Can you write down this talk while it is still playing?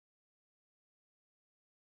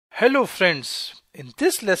Hello friends, in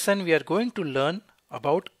this lesson we are going to learn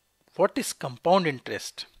about what is compound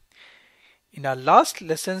interest. In our last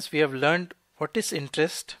lessons we have learned what is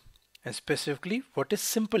interest and specifically what is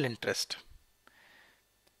simple interest.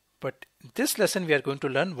 But in this lesson we are going to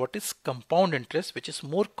learn what is compound interest, which is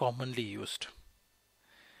more commonly used.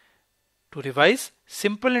 To revise,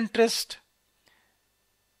 simple interest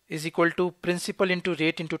is equal to principal into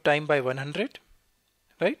rate into time by 100,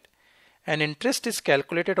 right? And interest is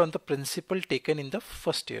calculated on the principal taken in the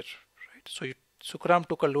first year, right? So Sukram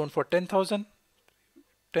took a loan for 10,000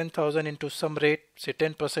 into some rate, say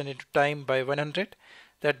 10% into time by 100,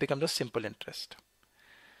 that becomes a simple interest.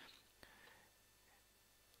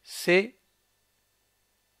 Say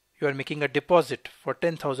you are making a deposit for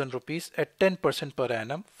 10,000 rupees at 10% per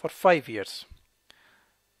annum for 5 years.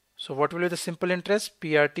 So what will be the simple interest?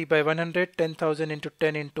 PRT by 100, 10,000 into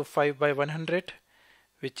 10 into 5 by 100,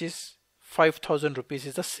 which is 5,000 rupees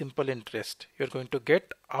is the simple interest you're going to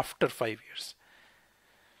get after 5 years.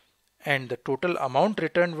 And the total amount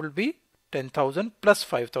returned will be 10,000 plus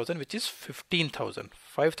 5,000, which is 15,000.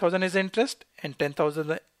 5,000 is interest and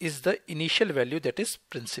 10,000 is the initial value, that is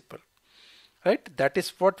principal. Right? That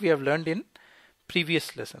is what we have learned in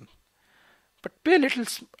previous lesson. But pay a little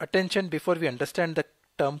attention before we understand the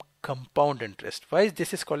term compound interest. Why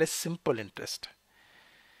this is called a simple interest?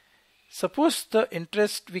 Suppose the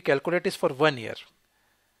interest we calculate is for 1 year.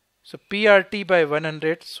 So PRT by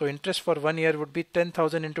 100, so interest for 1 year would be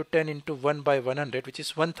 10,000 into 10 into 1 by 100, which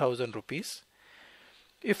is 1,000 rupees.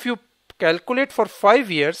 If you calculate for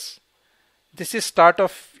 5 years, this is start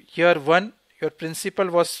of year 1, your principal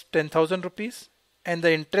was 10,000 rupees and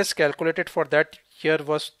the interest calculated for that year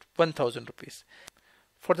was 1,000 rupees.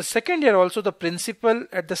 For the second year also, the principal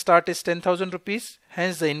at the start is 10,000 rupees,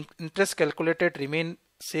 hence the interest calculated remain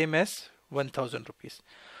same as 1,000 rupees.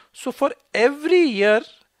 So for every year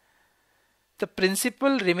the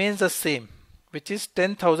principal remains the same, which is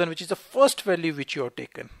 10,000, which is the first value which you have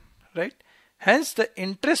taken, right? Hence the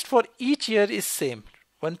interest for each year is same.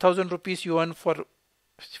 1,000 rupees you earn for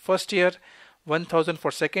first year, 1,000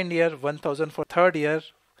 for second year, 1,000 for third year,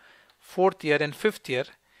 fourth year and fifth year,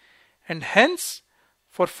 and hence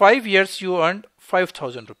for 5 years you earned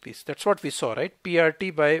 5,000 rupees. That's what we saw, right?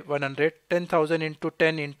 PRT by 100, 10,000 into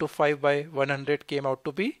 10 into 5 by 100 came out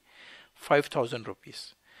to be 5,000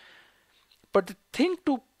 rupees. But the thing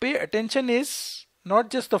to pay attention is not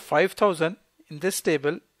just the 5,000 in this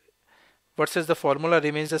table versus the formula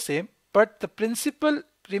remains the same, but the principal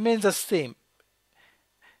remains the same.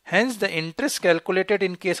 Hence the interest calculated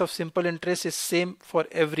in case of simple interest is same for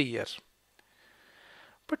every year.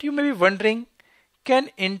 But you may be wondering,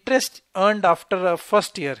 can interest earned after a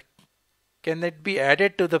first year, can it be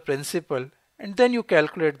added to the principal and then you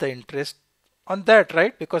calculate the interest on that,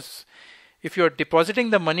 right? Because if you are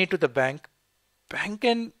depositing the money to the bank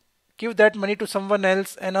can give that money to someone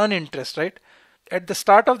else and earn interest, right? At the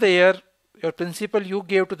start of the year, your principal you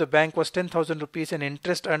gave to the bank was 10,000 rupees and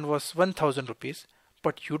interest earned was 1,000 rupees.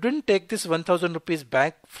 But you didn't take this 1,000 rupees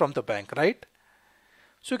back from the bank, right?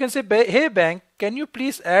 So you can say, hey bank, can you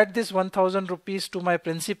please add this 1,000 rupees to my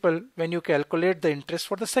principal when you calculate the interest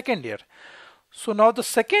for the second year? So now the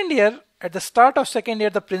second year, at the start of second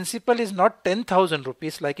year, the principal is not 10,000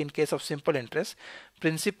 rupees like in case of simple interest.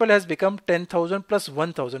 Principal has become 10,000 plus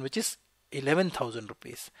 1,000, which is 11,000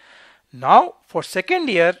 rupees. Now for second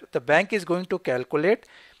year, the bank is going to calculate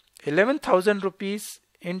 11,000 rupees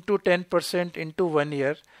into 10% into 1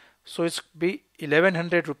 year. So it's be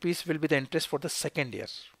 1100 rupees will be the interest for the second year.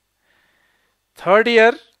 Third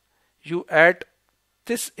year, you add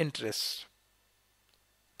this interest.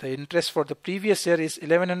 The interest for the previous year is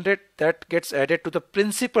 1100. That gets added to the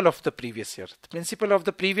principal of the previous year. The principal of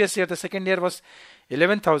the previous year, the second year was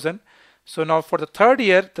 11,000. So now for the third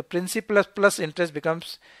year, the principal plus interest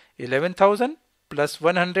becomes 11,000 plus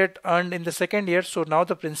 100 earned in the second year. So now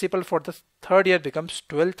the principal for the third year becomes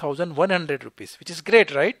 12,100 rupees, which is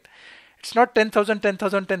great, right? It's not 10,000,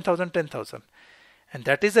 10,000, 10,000, 10,000. And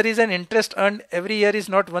that is the reason interest earned every year is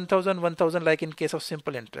not 1,000, 1,000 like in case of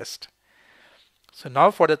simple interest. So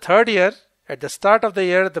now for the third year, at the start of the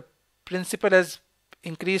year, the principal has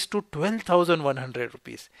increased to 12,100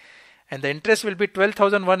 rupees. And the interest will be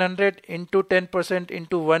 12,100 into 10%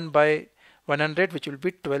 into 1 by 100, which will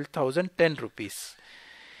be 12,010 rupees.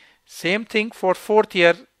 Same thing for fourth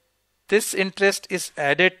year. This interest is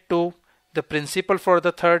added to the principal for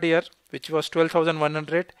the third year, which was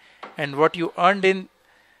 12,100, and what you earned in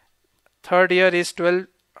third year is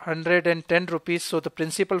 1,210 rupees. So the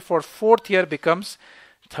principal for fourth year becomes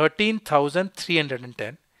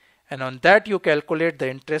 13,310, and on that you calculate the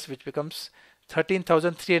interest, which becomes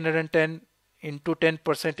 13,310 into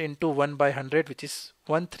 10% into 1 by 100, which is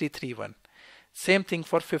 1331. Same thing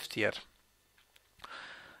for 5th year.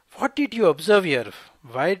 What did you observe here?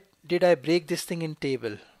 Why did I break this thing in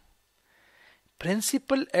table?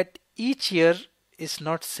 Principal at each year is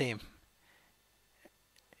not same.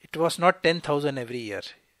 It was not 10,000 every year.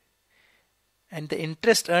 And the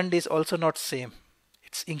interest earned is also not same.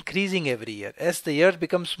 It's increasing every year. As the year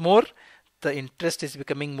becomes more, the interest is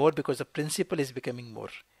becoming more because the principal is becoming more.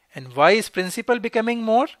 And why is principal becoming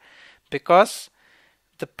more? Because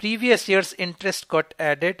the previous year's interest got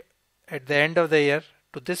added at the end of the year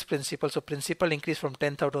to this principal. So principal increased from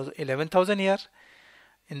 10,000 to 11,000 a year.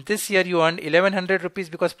 In this year you earned 1100 rupees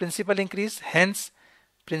because principal increased. Hence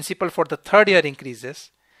principal for the 3rd year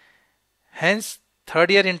increases. Hence 3rd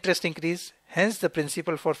year interest increase. Hence the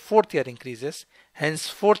principal for 4th year increases. Hence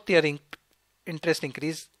 4th year interest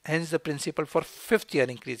increase. Hence the principal for 5th year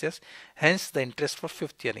increases. Hence the interest for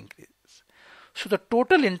 5th year increases. So the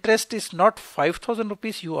total interest is not 5,000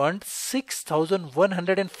 rupees. You earned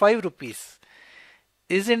 6,105 rupees.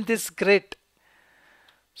 Isn't this great?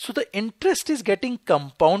 So the interest is getting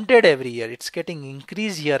compounded every year. It's getting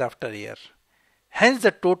increased year after year. Hence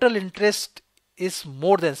the total interest is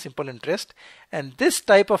more than simple interest, and this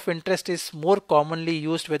type of interest is more commonly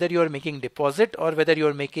used whether you are making deposit or whether you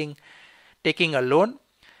are taking a loan,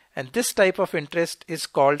 and this type of interest is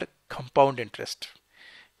called compound interest.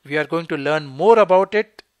 We are going to learn more about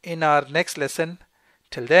it in our next lesson.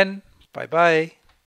 Till then, bye bye.